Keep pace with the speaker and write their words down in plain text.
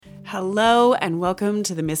Hello and welcome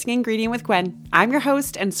to The Missing Ingredient with Gwen. I'm your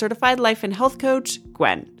host and certified life and health coach,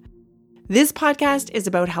 Gwen. This podcast is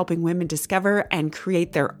about helping women discover and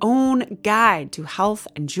create their own guide to health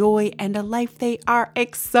and joy and a life they are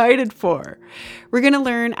excited for. We're going to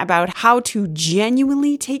learn about how to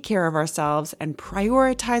genuinely take care of ourselves and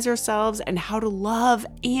prioritize ourselves and how to love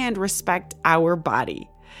and respect our body.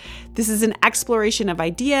 This is an exploration of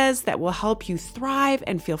ideas that will help you thrive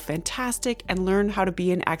and feel fantastic and learn how to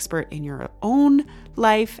be an expert in your own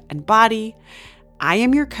life and body. I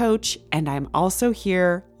am your coach, and I'm also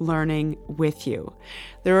here learning with you.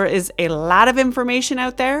 There is a lot of information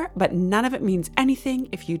out there, but none of it means anything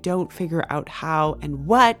if you don't figure out how and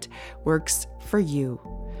what works for you.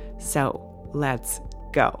 So let's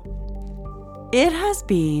go. It has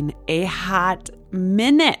been a hot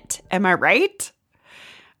minute, am I right?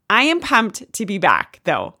 I am pumped to be back,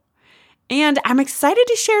 though, and I'm excited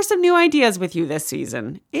to share some new ideas with you this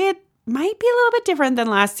season. It might be a little bit different than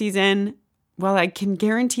last season. Well, I can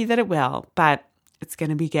guarantee that it will, but it's going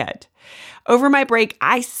to be good. Over my break,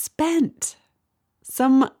 I spent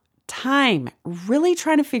some time really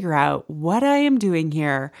trying to figure out what I am doing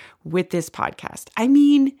here with this podcast. I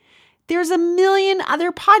mean, there's a million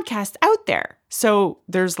other podcasts out there. So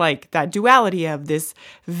there's like that duality of this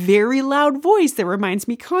very loud voice that reminds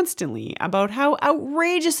me constantly about how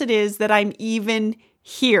outrageous it is that I'm even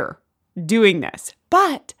here doing this.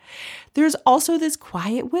 But there's also this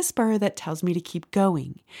quiet whisper that tells me to keep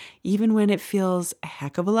going, even when it feels a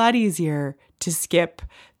heck of a lot easier to skip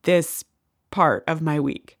this part of my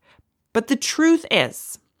week. But the truth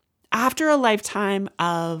is, after a lifetime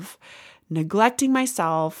of neglecting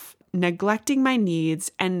myself, neglecting my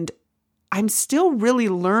needs, and I'm still really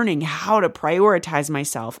learning how to prioritize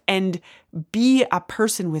myself and be a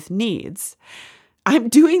person with needs. I'm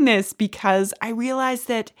doing this because I realize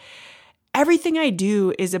that everything I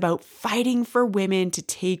do is about fighting for women to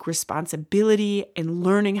take responsibility and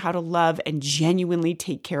learning how to love and genuinely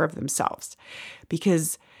take care of themselves,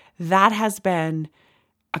 because that has been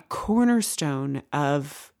a cornerstone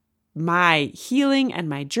of my healing and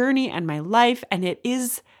my journey and my life, and it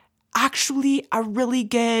is actually a really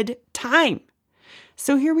good time.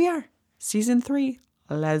 So here we are, season 3.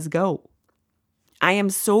 Let's go. I am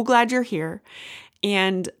so glad you're here.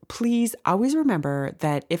 And please always remember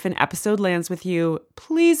that if an episode lands with you,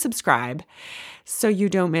 please subscribe so you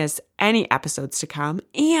don't miss any episodes to come,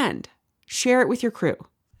 and share it with your crew.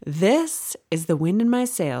 This is the wind in my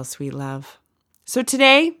sails, sweet love. So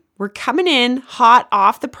today, we're coming in hot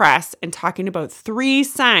off the press and talking about 3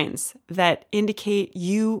 signs that indicate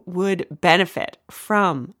you would benefit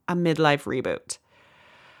from a midlife reboot.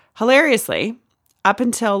 Hilariously, up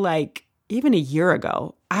until even a year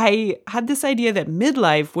ago, I had this idea that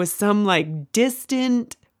midlife was some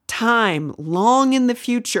distant time long in the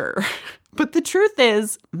future. But the truth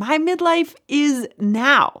is, my midlife is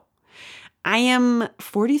now. I am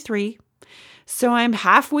 43, so I'm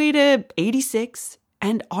halfway to 86.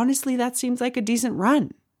 And honestly, that seems like a decent run.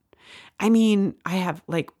 I mean, I have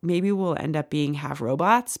maybe we'll end up being half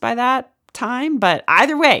robots by that time, but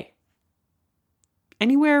either way,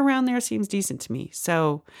 anywhere around there seems decent to me.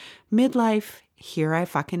 So midlife, here I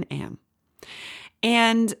fucking am.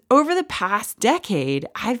 And over the past decade,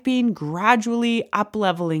 I've been gradually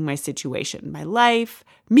up-leveling my situation, my life,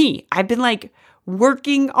 me. I've been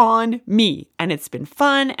working on me, and it's been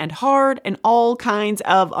fun and hard and all kinds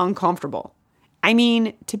of uncomfortable. I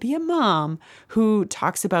mean, to be a mom who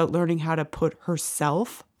talks about learning how to put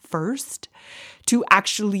herself first, to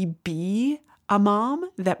actually be a mom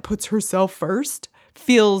that puts herself first,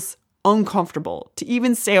 feels uncomfortable to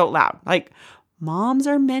even say out loud. Moms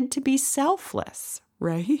are meant to be selfless,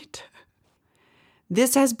 right?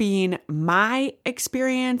 This has been my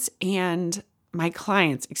experience and my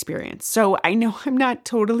client's experience. So I know I'm not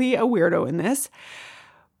totally a weirdo in this,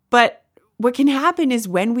 but what can happen is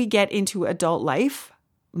when we get into adult life,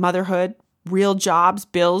 motherhood, real jobs,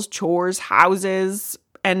 bills, chores, houses,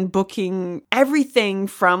 and booking everything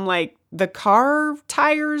from the car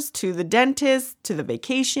tires to the dentist to the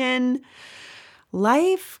vacation,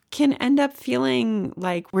 life can end up feeling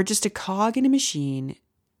like we're just a cog in a machine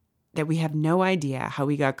that we have no idea how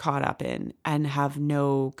we got caught up in and have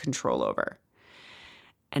no control over.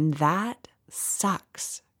 And that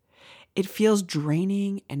sucks. It feels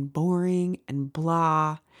draining and boring and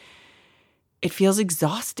blah. It feels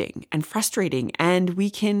exhausting and frustrating, and we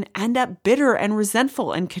can end up bitter and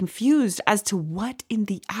resentful and confused as to what in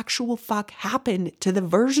the actual fuck happened to the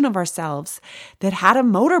version of ourselves that had a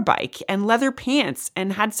motorbike and leather pants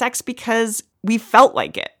and had sex because we felt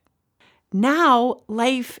like it. Now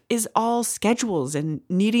life is all schedules and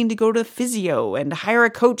needing to go to physio and hire a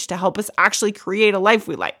coach to help us actually create a life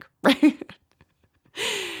we like, right?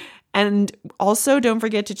 And also don't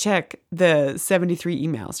forget to check the 73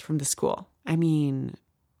 emails from the school. I mean,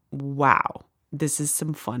 wow, this is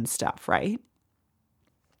some fun stuff, right?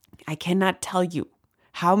 I cannot tell you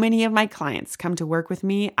how many of my clients come to work with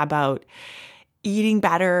me about eating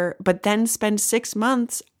better, but then spend 6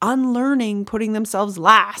 months unlearning putting themselves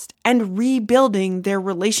last and rebuilding their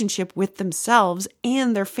relationship with themselves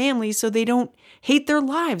and their family so they don't hate their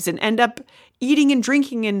lives and end up eating and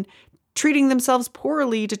drinking and treating themselves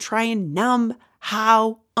poorly to try and numb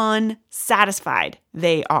how unsatisfied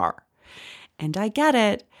they are. And I get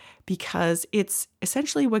it because it's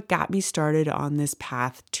essentially what got me started on this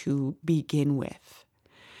path to begin with.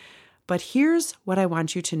 But here's what I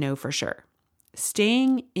want you to know for sure.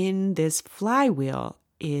 Staying in this flywheel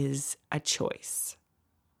is a choice.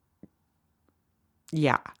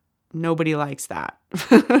 Yeah, nobody likes that.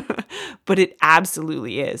 But it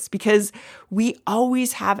absolutely is because we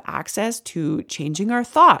always have access to changing our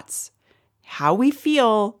thoughts, how we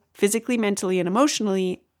feel physically, mentally, and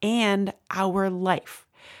emotionally, and our life.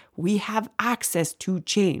 We have access to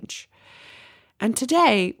change. And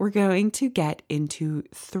today we're going to get into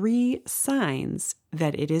 3 signs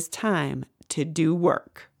that it is time to do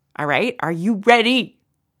work. All right? Are you ready?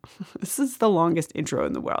 This is the longest intro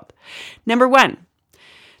in the world. Number 1.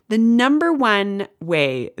 The number one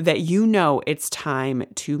way that you know it's time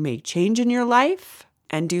to make change in your life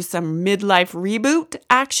and do some midlife reboot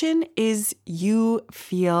action is you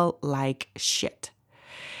feel like shit.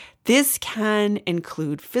 This can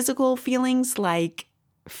include physical feelings like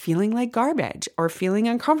feeling like garbage or feeling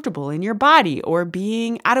uncomfortable in your body or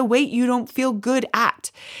being at a weight you don't feel good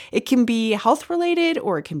at. It can be health related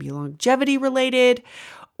or it can be longevity related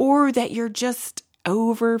or that you're just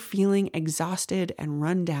over feeling exhausted and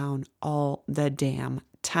run down all the damn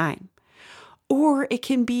time. Or it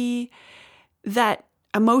can be that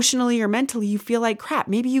emotionally or mentally you feel like crap.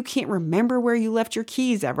 Maybe you can't remember where you left your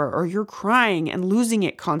keys ever, or you're crying and losing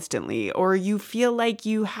it constantly, or you feel like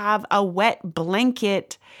you have a wet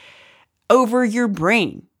blanket over your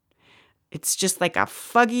brain. It's just like a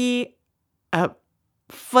fuzzy,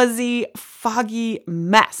 foggy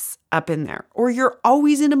mess up in there. Or you're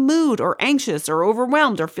always in a mood or anxious or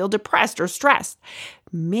overwhelmed or feel depressed or stressed.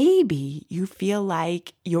 Maybe you feel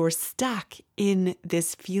like you're stuck in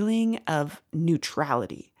this feeling of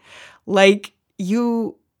neutrality. Like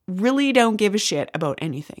you really don't give a shit about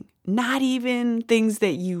anything. Not even things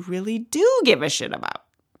that you really do give a shit about.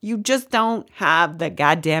 You just don't have the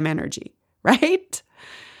goddamn energy, right?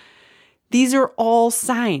 These are all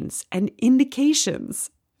signs and indications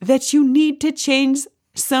that you need to change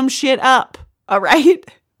some shit up, all right?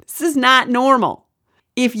 This is not normal.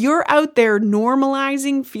 If you're out there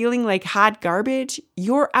normalizing feeling like hot garbage,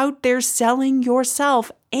 you're out there selling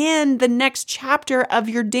yourself and the next chapter of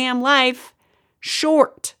your damn life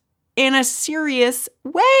short in a serious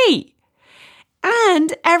way.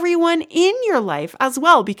 And everyone in your life as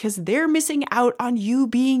well, because they're missing out on you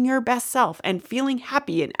being your best self and feeling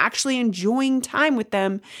happy and actually enjoying time with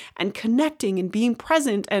them and connecting and being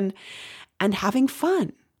present and having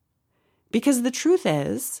fun. Because the truth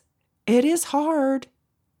is, it is hard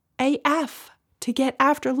AF to get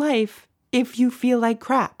after life if you feel like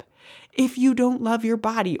crap, if you don't love your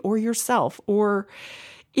body or yourself, or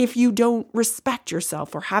if you don't respect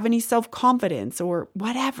yourself or have any self-confidence or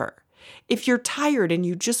whatever. If you're tired and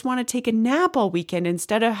you just want to take a nap all weekend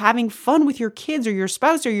instead of having fun with your kids or your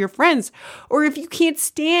spouse or your friends, or if you can't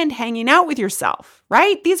stand hanging out with yourself,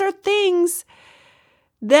 right? These are things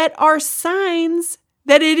that are signs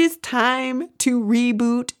that it is time to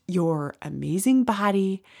reboot your amazing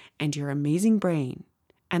body and your amazing brain.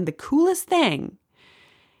 And the coolest thing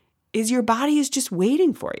is your body is just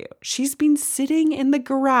waiting for you. She's been sitting in the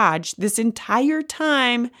garage this entire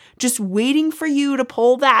time, just waiting for you to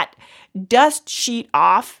pull that dust sheet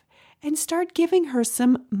off and start giving her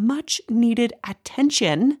some much needed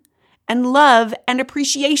attention and love and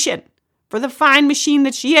appreciation for the fine machine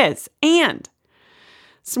that she is, and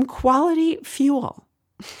some quality fuel.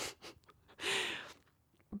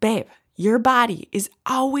 Babe, your body is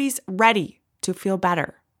always ready to feel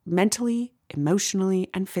better mentally, emotionally,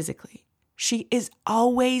 and physically. She is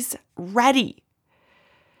always ready.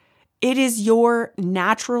 It is your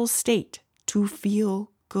natural state to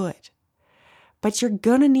feel good. But you're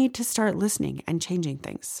gonna need to start listening and changing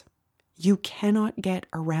things. You cannot get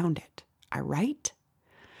around it, all right?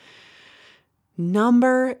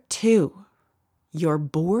 Number 2, you're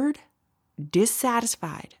bored,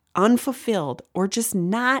 dissatisfied, unfulfilled, or just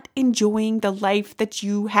not enjoying the life that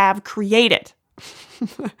you have created.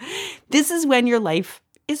 This is when your life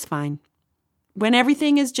is fine. When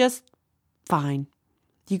everything is just fine.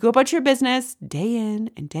 You go about your business day in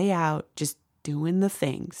and day out, just doing the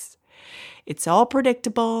things. It's all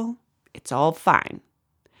predictable. It's all fine.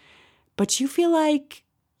 But you feel like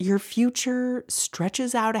your future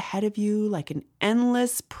stretches out ahead of you like an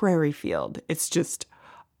endless prairie field. It's just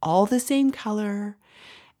all the same color,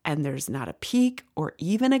 and there's not a peak or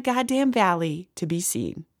even a goddamn valley to be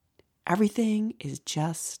seen. Everything is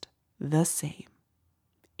just the same.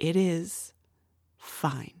 It is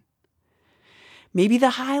fine. Maybe the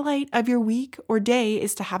highlight of your week or day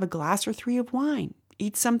is to have a glass or 3 of wine.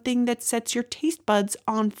 Eat something that sets your taste buds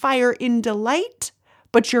on fire in delight,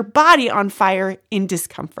 but your body on fire in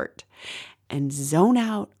discomfort. And zone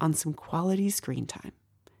out on some quality screen time.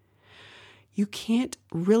 You can't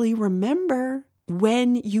really remember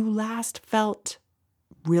when you last felt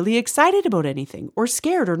really excited about anything, or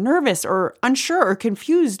scared, or nervous, or unsure, or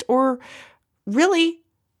confused, or really,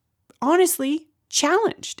 honestly,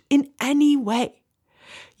 challenged in any way.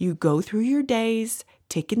 You go through your days,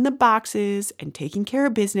 ticking the boxes and taking care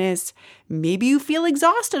of business. Maybe you feel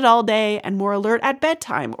exhausted all day and more alert at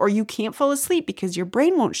bedtime, or you can't fall asleep because your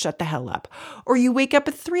brain won't shut the hell up, or you wake up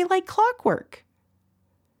at 3 like clockwork.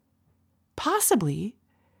 Possibly,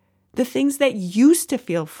 the things that used to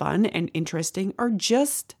feel fun and interesting are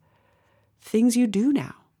just things you do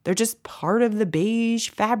now. They're just part of the beige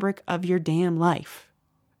fabric of your damn life.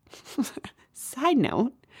 Side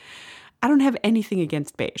note, I don't have anything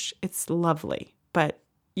against beige. It's lovely, but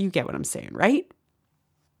you get what I'm saying, right?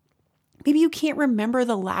 Maybe you can't remember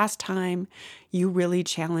the last time you really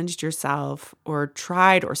challenged yourself, or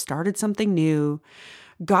tried or started something new,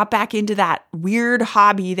 got back into that weird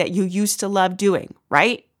hobby that you used to love doing,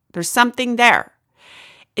 right? There's something there.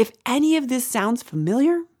 If any of this sounds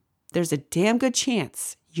familiar, there's a damn good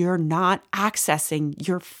chance you're not accessing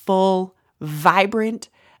your full, vibrant,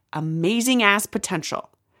 amazing ass potential.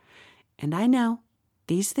 And I know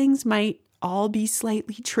these things might all be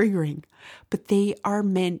slightly triggering, but they are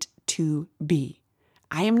meant to be.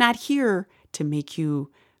 I am not here to make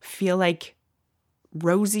you feel like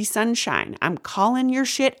rosy sunshine. I'm calling your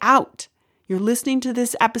shit out. You're listening to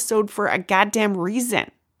this episode for a goddamn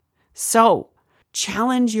reason. So,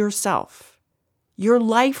 challenge yourself. Your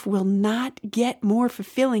life will not get more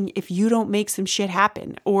fulfilling if you don't make some shit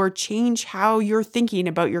happen, or change how you're thinking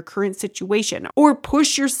about your current situation, or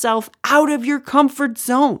push yourself out of your comfort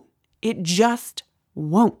zone. It just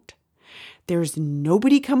won't. There's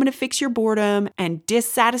nobody coming to fix your boredom and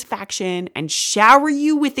dissatisfaction and shower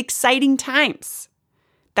you with exciting times.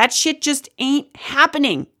 That shit just ain't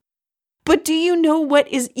happening. But do you know what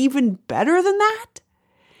is even better than that?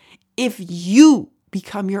 If you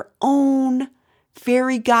become your own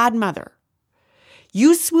fairy godmother,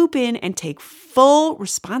 you swoop in and take full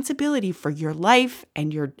responsibility for your life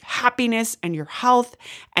and your happiness and your health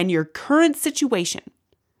and your current situation.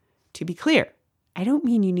 To be clear, I don't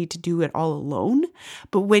mean you need to do it all alone,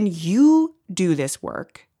 but when you do this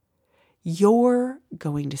work, you're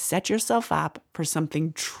going to set yourself up for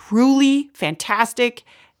something truly fantastic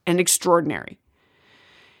and extraordinary.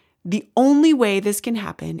 The only way this can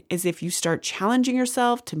happen is if you start challenging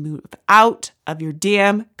yourself to move out of your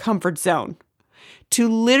damn comfort zone, to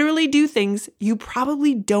literally do things you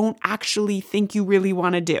probably don't actually think you really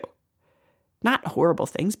want to do. Not horrible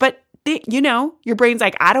things, but your brain's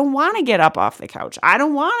like, I don't want to get up off the couch. I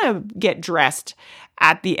don't want to get dressed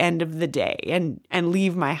at the end of the day and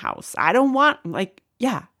leave my house. I don't want,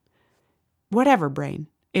 whatever, brain.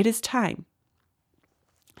 It is time.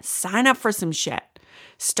 Sign up for some shit.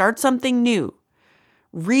 Start something new.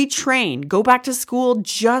 Retrain. Go back to school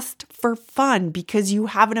just for fun because you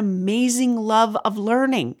have an amazing love of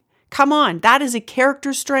learning. Come on, that is a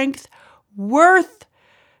character strength worth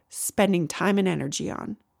spending time and energy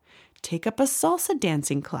on. Take up a salsa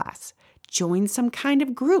dancing class. Join some kind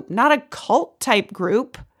of group, not a cult type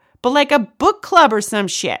group, but like a book club or some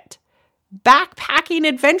shit. Backpacking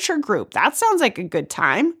adventure group. That sounds like a good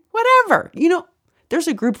time. Whatever. There's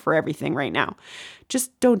a group for everything right now.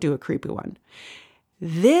 Just don't do a creepy one.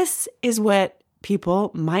 This is what people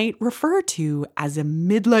might refer to as a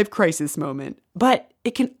midlife crisis moment, but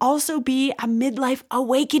it can also be a midlife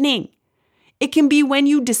awakening. It can be when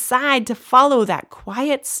you decide to follow that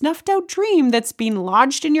quiet, snuffed out dream that's been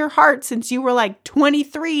lodged in your heart since you were like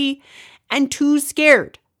 23 and too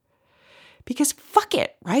scared. Because fuck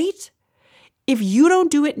it, right? If you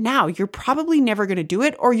don't do it now, you're probably never going to do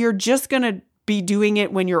it, or you're just going to be doing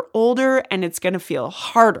it when you're older and it's going to feel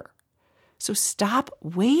harder. So stop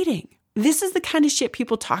waiting. This is the kind of shit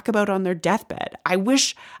people talk about on their deathbed. I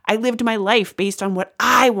wish I lived my life based on what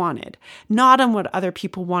I wanted, not on what other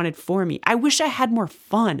people wanted for me. I wish I had more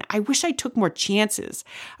fun. I wish I took more chances.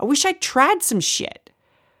 I wish I tried some shit.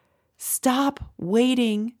 Stop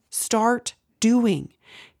waiting. Start doing.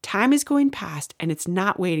 Time is going past and it's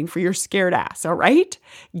not waiting for your scared ass, all right?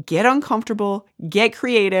 Get uncomfortable, get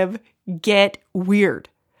creative, get weird.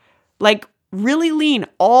 Like, really lean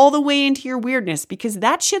all the way into your weirdness because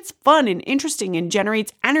that shit's fun and interesting and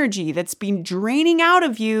generates energy that's been draining out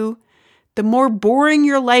of you the more boring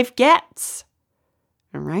your life gets.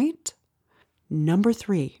 All right? Number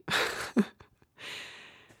 3.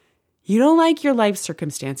 You don't like your life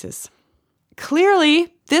circumstances.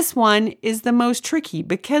 Clearly, this one is the most tricky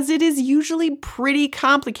because it is usually pretty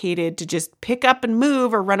complicated to just pick up and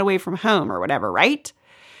move or run away from home or whatever, right?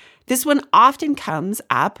 This one often comes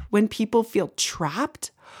up when people feel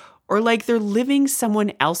trapped or like they're living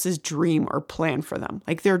someone else's dream or plan for them.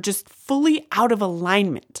 Like they're just fully out of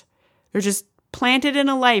alignment. They're just planted in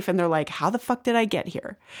a life and they're like, how the fuck did I get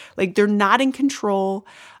here? Like they're not in control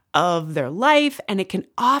of their life, and it can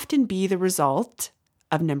often be the result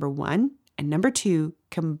of number 1 and number 2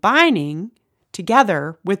 combining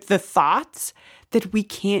together with the thoughts that we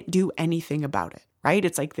can't do anything about it, right?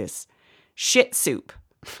 It's like this shit soup.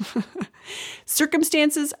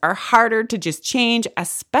 Circumstances are harder to just change,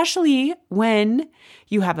 especially when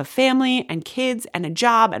you have a family and kids and a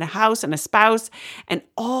job and a house and a spouse and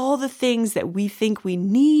all the things that we think we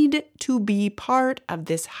need to be part of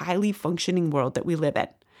this highly functioning world that we live in.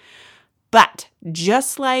 But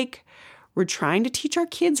just like we're trying to teach our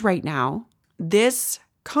kids right now, this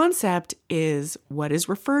concept is what is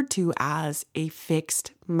referred to as a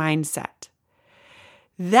fixed mindset.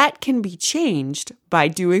 That can be changed by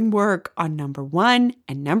doing work on number 1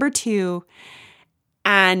 and number 2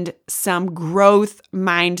 and some growth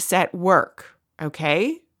mindset work,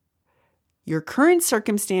 okay? Your current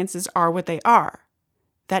circumstances are what they are.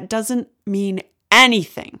 That doesn't mean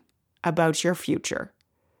anything about your future.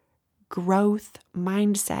 Growth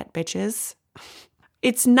mindset, bitches.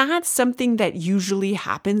 It's not something that usually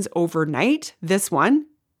happens overnight. This one,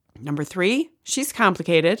 number 3, she's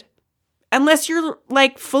complicated. Unless you're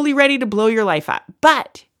like fully ready to blow your life up.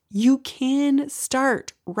 But you can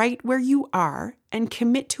start right where you are and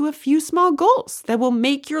commit to a few small goals that will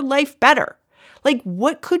make your life better. Like,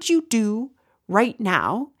 what could you do right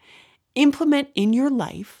now, implement in your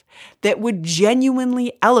life that would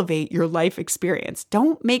genuinely elevate your life experience?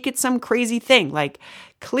 Don't make it some crazy thing. Like,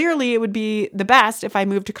 clearly it would be the best if I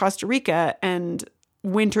moved to Costa Rica and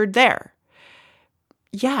wintered there.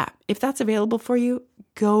 Yeah, if that's available for you,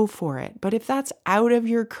 go for it. But if that's out of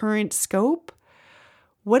your current scope,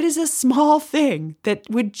 what is a small thing that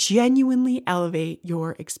would genuinely elevate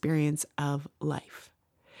your experience of life?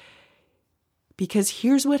 Because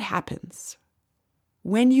here's what happens.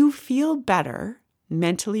 When you feel better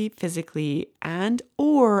mentally, physically, and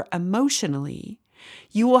or emotionally,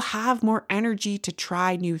 you will have more energy to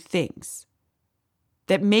try new things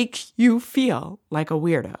that make you feel like a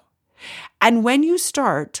weirdo. And when you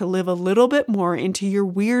start to live a little bit more into your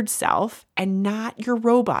weird self and not your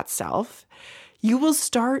robot self, you will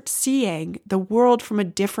start seeing the world from a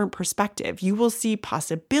different perspective. You will see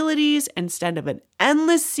possibilities instead of an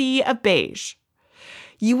endless sea of beige.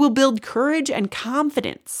 You will build courage and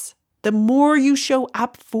confidence the more you show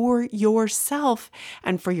up for yourself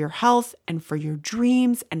and for your health and for your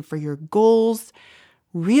dreams and for your goals.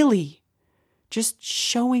 Really, just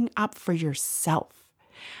showing up for yourself.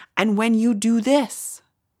 And when you do this,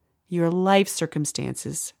 your life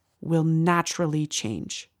circumstances will naturally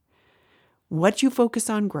change. What you focus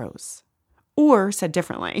on grows. Or, said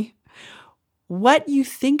differently, what you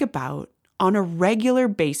think about on a regular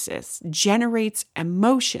basis generates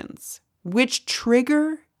emotions, which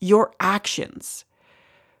trigger your actions,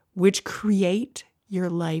 which create your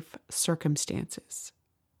life circumstances.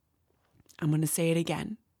 I'm going to say it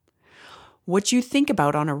again. What you think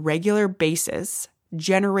about on a regular basis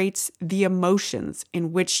generates the emotions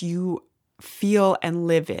in which you feel and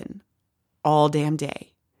live in all damn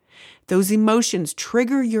day. Those emotions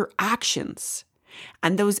trigger your actions,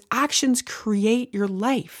 and those actions create your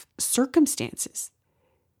life circumstances.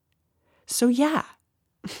 So yeah,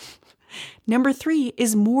 number 3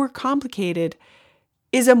 is a more complicated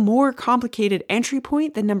entry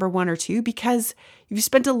point than number 1 or 2 because you've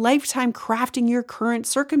spent a lifetime crafting your current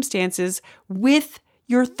circumstances with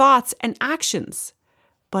your thoughts and actions.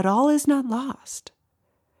 But all is not lost.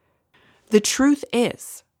 The truth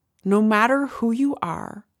is, no matter who you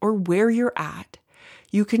are or where you're at,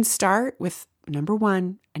 you can start with number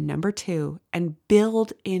 1 and number 2 and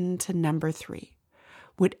build into number 3.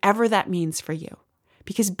 whatever that means for you.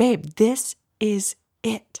 Because babe, this is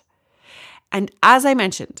it. And as I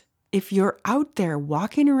mentioned, if you're out there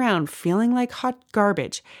walking around feeling like hot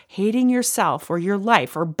garbage, hating yourself or your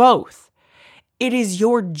life or both, it is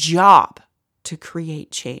your job to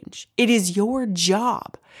create change. It is your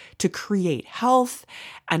job to create health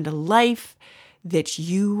and a life that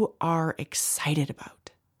you are excited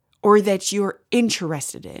about, or that you're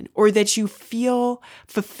interested in, or that you feel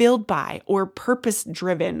fulfilled by, or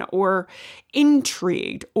purpose-driven, or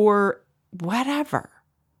intrigued, or whatever.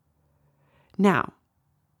 Now,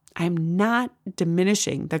 I'm not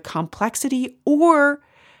diminishing the complexity or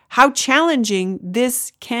how challenging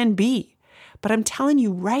this can be, but I'm telling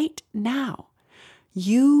you right now,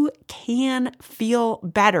 you can feel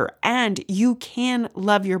better and you can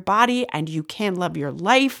love your body and you can love your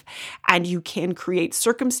life and you can create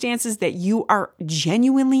circumstances that you are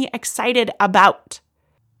genuinely excited about.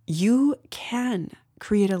 You can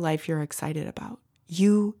create a life you're excited about.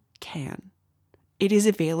 You can. It is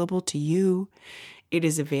available to you. It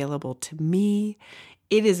is available to me.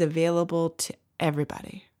 It is available to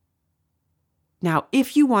everybody. Now,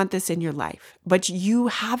 if you want this in your life, but you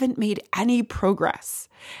haven't made any progress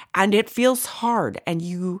and it feels hard and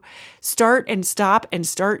you start and stop and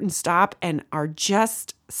start and stop and are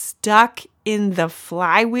just stuck in the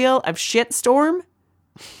flywheel of shitstorm,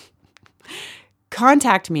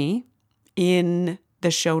 contact me. In the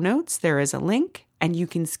show notes, there is a link and you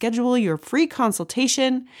can schedule your free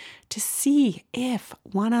consultation to see if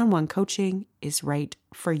one-on-one coaching is right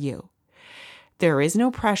for you. There is no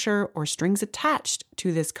pressure or strings attached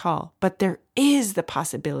to this call, but there is the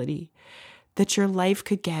possibility that your life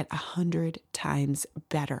could get 100 times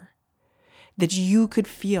better, that you could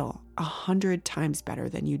feel 100 times better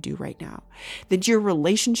than you do right now, that your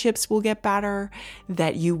relationships will get better,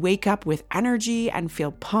 that you wake up with energy and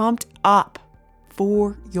feel pumped up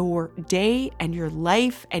for your day and your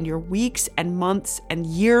life and your weeks and months and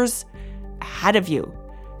years ahead of you.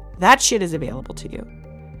 That shit is available to you.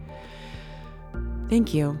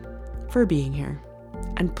 Thank you for being here.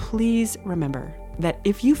 And please remember that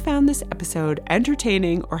if you found this episode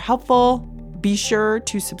entertaining or helpful, be sure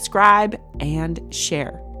to subscribe and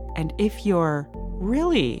share. And if you're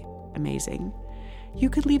really amazing, you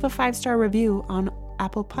could leave a 5-star review on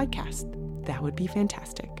Apple Podcasts. That would be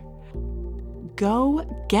fantastic. Go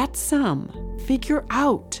get some. Figure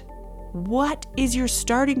out what is your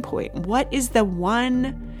starting point. What is the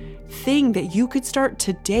one thing that you could start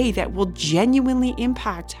today that will genuinely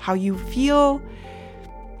impact how you feel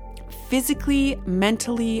physically,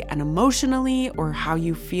 mentally, and emotionally, or how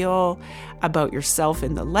you feel about yourself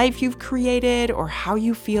in the life you've created, or how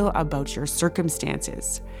you feel about your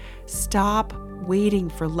circumstances. Stop waiting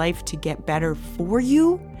for life to get better for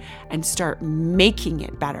you and start making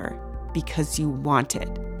it better because you want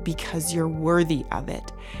it, because you're worthy of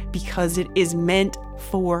it, because it is meant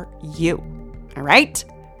for you. All right?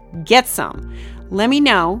 Get some. Let me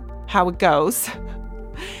know how it goes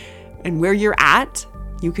and where you're at.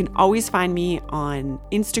 You can always find me on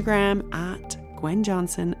Instagram at Gwen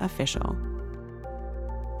Johnson Official.